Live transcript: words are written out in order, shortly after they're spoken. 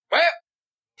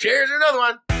Cheers, another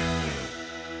one.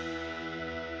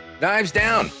 Knives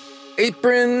down.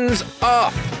 Aprons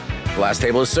off. The last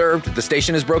table is served. The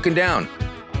station is broken down.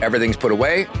 Everything's put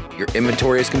away. Your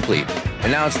inventory is complete.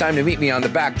 And now it's time to meet me on the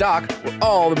back dock where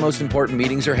all the most important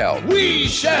meetings are held. We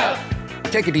chef.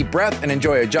 Take a deep breath and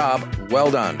enjoy a job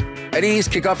well done. At ease,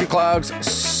 kick off your clogs.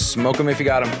 Smoke them if you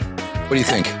got them. What do you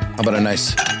think? How about a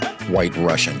nice white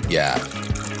Russian? Yeah. A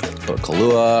little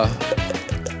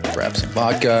Kahlua. Grab some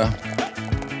vodka.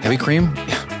 Heavy cream?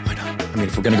 Yeah, why not? I mean,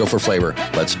 if we're going to go for flavor,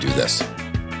 let's do this.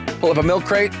 Pull up a milk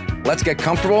crate. Let's get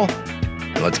comfortable.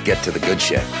 And let's get to the good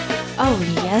shit. Oh,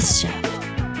 yes,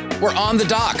 chef. We're on the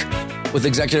dock with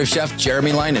executive chef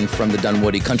Jeremy Leinen from the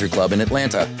Dunwoody Country Club in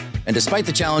Atlanta. And despite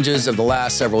the challenges of the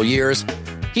last several years,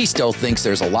 he still thinks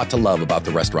there's a lot to love about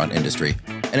the restaurant industry.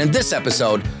 And in this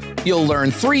episode, you'll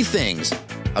learn 3 things: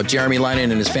 how Jeremy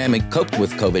Leinen and his family coped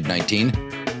with COVID-19,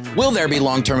 will there be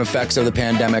long-term effects of the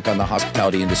pandemic on the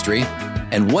hospitality industry,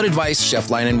 and what advice Chef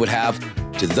Leinen would have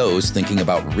to those thinking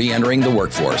about re-entering the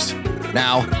workforce.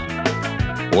 Now,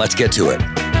 let's get to it.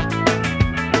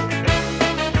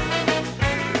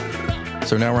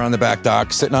 So now we're on the back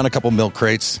dock, sitting on a couple milk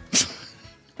crates.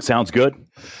 Sounds good.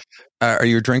 Are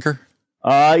you a drinker?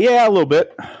 Yeah, a little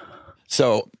bit.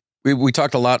 So we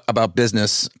talked a lot about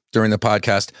business during the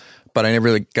podcast, but I never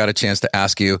really got a chance to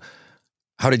ask you,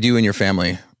 how did you and your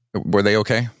family, were they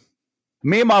okay?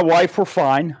 Me and my wife were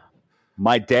fine.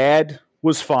 My dad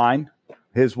was fine.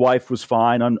 His wife was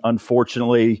fine.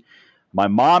 Unfortunately, my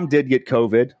mom did get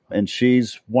COVID, and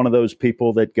she's one of those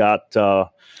people that got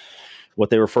what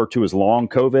they refer to as long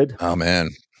COVID. Oh, man.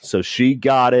 So she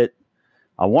got it,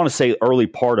 I want to say early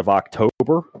part of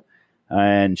October,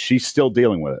 and she's still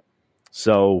dealing with it.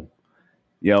 So,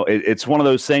 you know, it's one of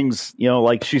those things, you know,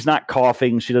 like she's not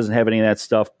coughing. She doesn't have any of that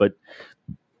stuff, but,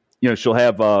 you know, she'll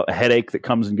have a headache that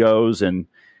comes and goes, and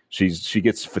she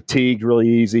gets fatigued really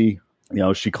easy. You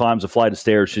know, she climbs a flight of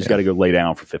stairs. She's got to go lay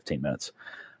down for 15 minutes.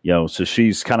 You know, so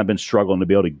she's kind of been struggling to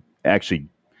be able to actually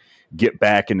get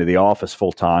back into the office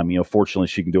full time. You know, fortunately,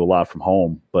 she can do a lot from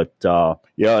home. But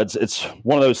yeah, it's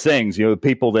one of those things. You know, the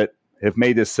people that have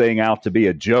made this thing out to be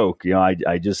a joke. You know,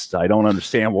 I don't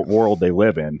understand what world they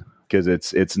live in, because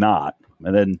it's not.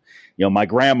 And then, you know, my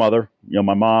grandmother, you know,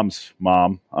 my mom's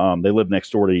mom, they live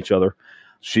next door to each other.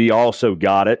 She also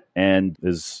got it, and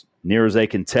as near as they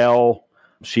can tell,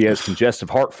 she has congestive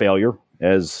heart failure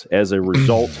as a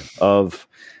result of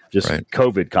just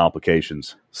COVID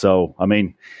complications. So, I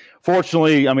mean,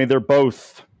 fortunately, I mean, they're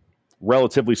both,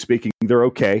 relatively speaking, they're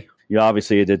okay. You know,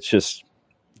 obviously, it's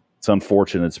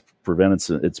unfortunate.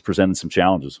 It's presented some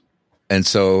challenges. And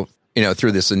so, you know,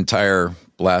 through this entire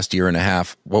last year and a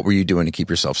half, what were you doing to keep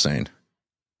yourself sane?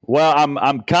 Well,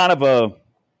 I'm kind of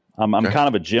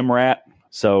a gym rat.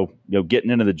 So, you know, getting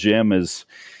into the gym is,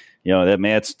 you know,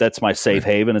 that's my safe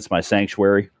haven. It's my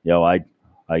sanctuary. You know, I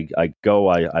go,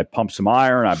 I pump some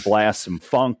iron, I blast some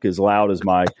funk as loud as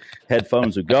my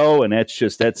headphones would go. And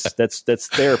that's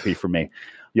therapy for me.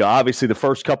 You know, obviously the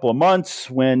first couple of months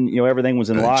when, you know, everything was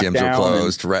in lockdown. Gyms were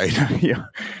closed, right?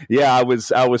 Yeah. I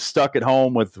was stuck at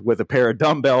home with a pair of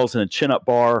dumbbells and a chin-up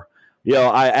bar. You know,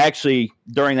 I actually,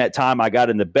 during that time, I got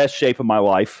in the best shape of my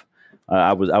life.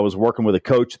 I was working with a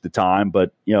coach at the time,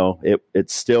 but, you know,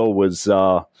 it still was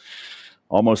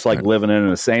almost like living in an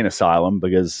insane asylum,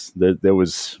 because there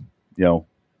was, you know,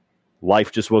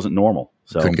 life just wasn't normal.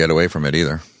 So couldn't get away from it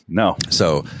either. No.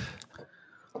 So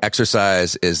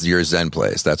exercise is your Zen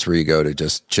place. That's where you go to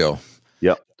just chill.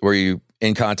 Yep. Were you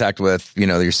in contact with, you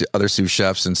know, your other sous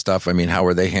chefs and stuff? I mean, how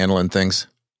were they handling things?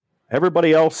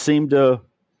 Everybody else seemed to,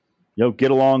 you know,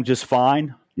 get along just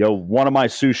fine. You know, one of my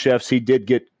sous chefs, he did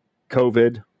get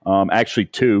COVID. Actually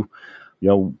 2. You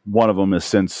know, one of them has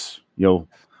since, you know,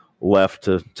 left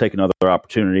to take another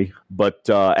opportunity. But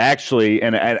actually,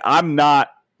 and I'm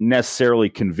not necessarily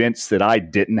convinced that I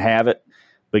didn't have it,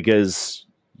 because,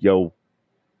 you know,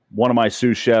 one of my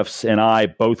sous chefs and I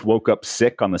both woke up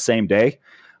sick on the same day. It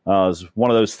was one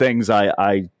of those things.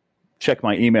 I check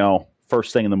my email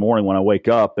first thing in the morning when I wake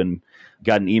up, and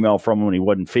got an email from him, and he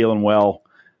wasn't feeling well,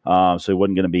 so he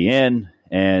wasn't going to be in.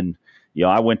 And, you know,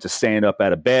 I went to stand up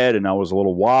out of bed, and I was a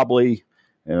little wobbly,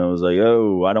 and I was like,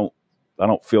 oh, I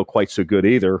don't feel quite so good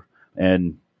either.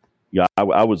 And, yeah,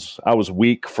 I was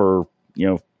weak for, you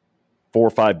know, 4 or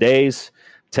 5 days.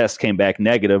 Test came back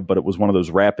negative, but it was one of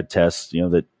those rapid tests, you know,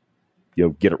 that, you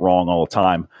know, get it wrong all the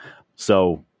time.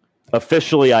 So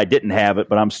officially I didn't have it,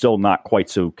 but I'm still not quite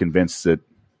so convinced that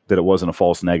it wasn't a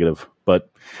false negative. But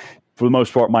for the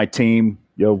most part, my team,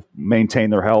 you know,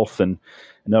 maintained their health, and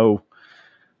no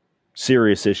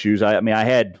serious issues. I mean, I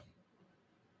had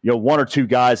one or two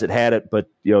guys that had it, but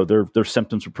their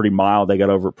symptoms were pretty mild. They got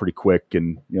over it pretty quick,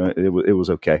 and it was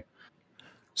okay.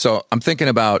 So I'm thinking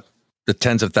about the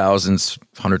tens of thousands,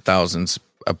 100,000s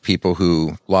of people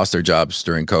who lost their jobs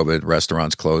during COVID.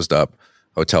 Restaurants closed up,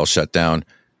 hotels shut down.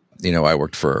 I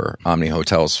worked for Omni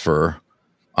Hotels on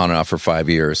and off for 5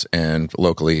 years, and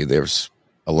locally there's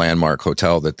a landmark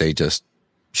hotel that they just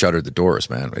shuttered the doors,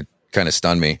 man. It kind of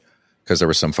stunned me because there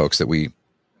were some folks that we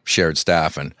shared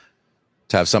staff, and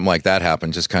to have something like that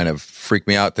happen just kind of freaked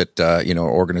me out that, an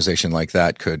organization like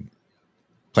that could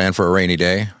plan for a rainy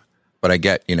day. But I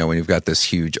get, when you've got this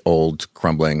huge, old,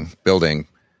 crumbling building,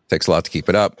 it takes a lot to keep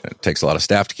it up. It takes a lot of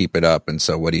staff to keep it up. And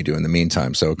so what do you do in the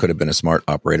meantime? So it could have been a smart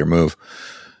operator move.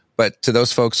 But to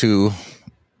those folks who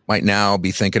might now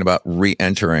be thinking about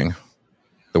re-entering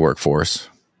the workforce,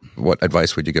 what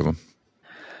advice would you give them?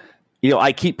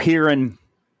 I keep hearing,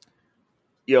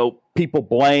 people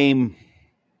blame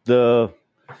the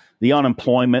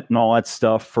unemployment and all that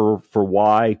stuff for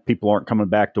why people aren't coming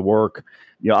back to work.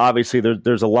 Obviously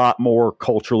there's a lot more,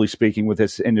 culturally speaking, with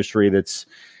this industry that's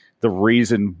the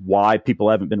reason why people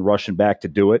haven't been rushing back to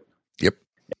do it. Yep.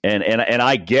 And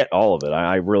I get all of it.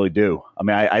 I really do. I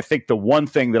mean, I think the one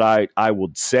thing that I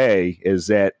would say is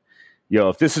that,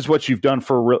 if this is what you've done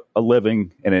for a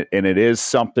living and it is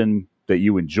something that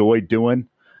you enjoy doing,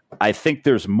 I think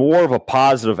there's more of a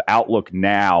positive outlook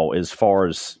now as far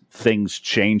as things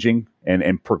changing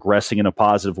and progressing in a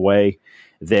positive way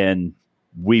than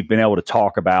we've been able to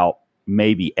talk about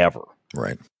maybe ever.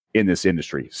 Right. In this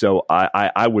industry. So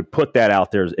I would put that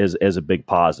out there as a big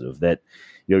positive that,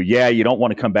 you don't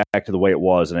want to come back to the way it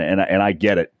was. And I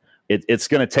get it. It's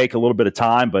going to take a little bit of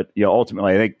time, but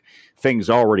ultimately I think things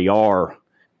already are,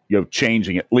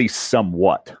 changing at least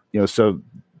somewhat, so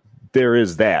there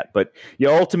is that. But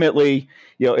ultimately,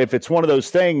 if it's one of those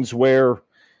things where,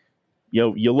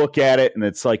 you look at it and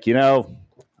it's like,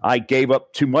 I gave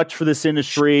up too much for this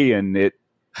industry and it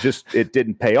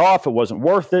didn't pay off. It wasn't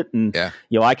worth it. And,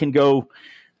 I can go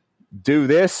do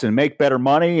this and make better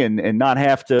money and not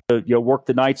have to, work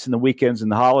the nights and the weekends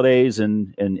and the holidays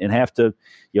and have to,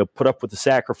 put up with the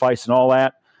sacrifice and all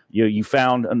that. You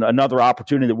found another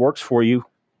opportunity that works for you.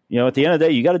 At the end of the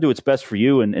day, you got to do what's best for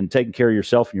you and taking care of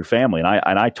yourself and your family.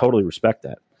 And I totally respect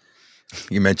that.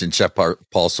 You mentioned Chef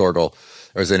Paul Sorgel.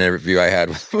 There was an interview I had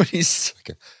when he's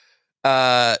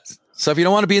so if you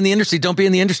don't want to be in the industry, don't be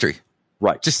in the industry.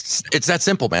 Right. Just, it's that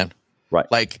simple, man. Right.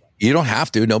 Like, you don't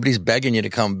have to. Nobody's begging you to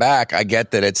come back. I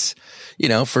get that it's,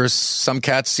 for some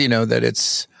cats, that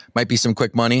it's might be some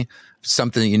quick money,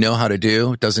 something that you know how to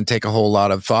do. It doesn't take a whole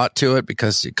lot of thought to it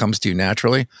because it comes to you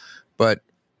naturally. But,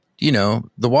 the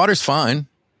water's fine.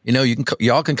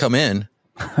 Y'all can come in,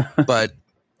 but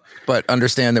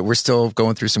understand that we're still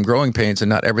going through some growing pains and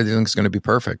not everything's going to be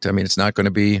perfect. I mean, it's not going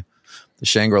to be the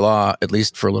Shangri-La, at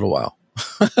least for a little while.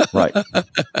 Right.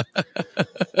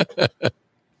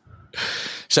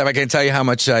 Chef, I can't tell you how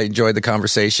much I enjoyed the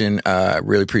conversation. I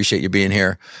really appreciate you being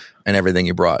here and everything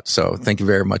you brought. So thank you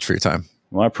very much for your time.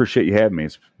 Well, I appreciate you having me.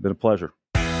 It's been a pleasure.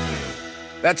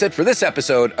 That's it for this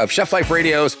episode of Chef Life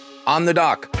Radio's On the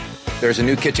Dock. There's a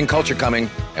new kitchen culture coming,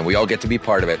 and we all get to be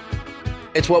part of it.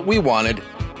 It's what we wanted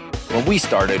when we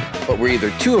started, but we're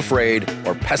either too afraid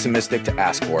or pessimistic to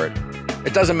ask for it.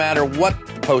 It doesn't matter what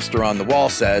the poster on the wall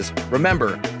says.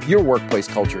 Remember, your workplace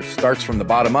culture starts from the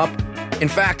bottom up. In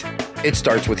fact, it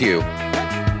starts with you.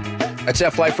 At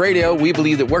Chef Life Radio, we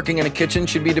believe that working in a kitchen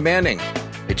should be demanding.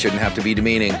 It shouldn't have to be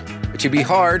demeaning. It should be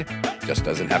hard, just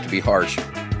doesn't have to be harsh.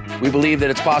 We believe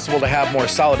that it's possible to have more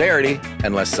solidarity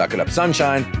and less suck-it-up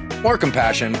sunshine, more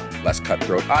compassion, less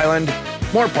cutthroat island,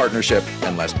 more partnership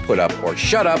and less put up or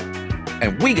shut up,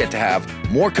 and we get to have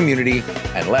more community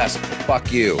and less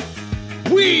fuck you.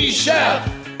 We Chef!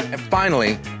 And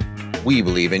finally, we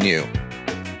believe in you.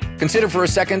 Consider for a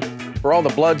second, for all the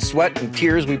blood, sweat, and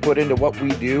tears we put into what we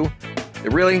do,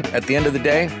 that really, at the end of the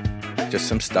day, just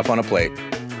some stuff on a plate.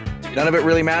 None of it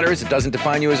really matters. It doesn't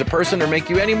define you as a person or make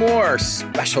you any more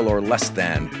special or less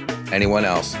than anyone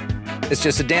else. It's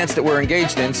just a dance that we're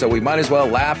engaged in, so we might as well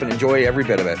laugh and enjoy every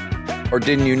bit of it. Or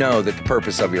didn't you know that the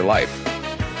purpose of your life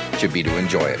should be to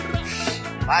enjoy it?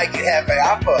 I get happy.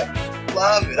 I fucking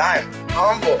love it. I am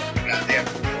humble. Goddamn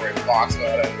boring box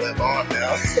I don't live on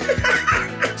now.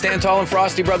 Stand tall and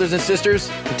frosty, brothers and sisters.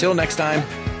 Until next time,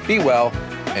 be well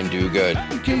and do good.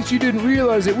 In case you didn't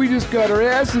realize it, we just got our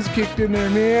asses kicked in there,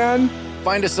 man.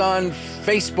 Find us on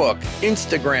Facebook,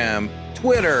 Instagram,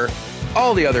 Twitter,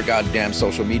 all the other goddamn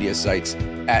social media sites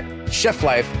at Chef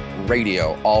Life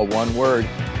Radio, all one word.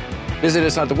 Visit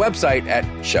us on the website at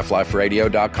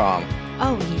chefliferadio.com.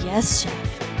 Oh, yes,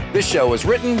 Chef. This show was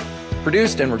written,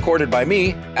 produced, and recorded by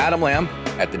me, Adam Lamb,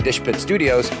 at the Dish Pit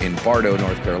Studios in Bardo,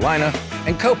 North Carolina,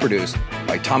 and co-produced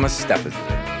by Thomas Stephenson.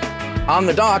 On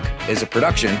the Dock is a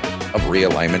production of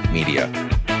Realignment Media.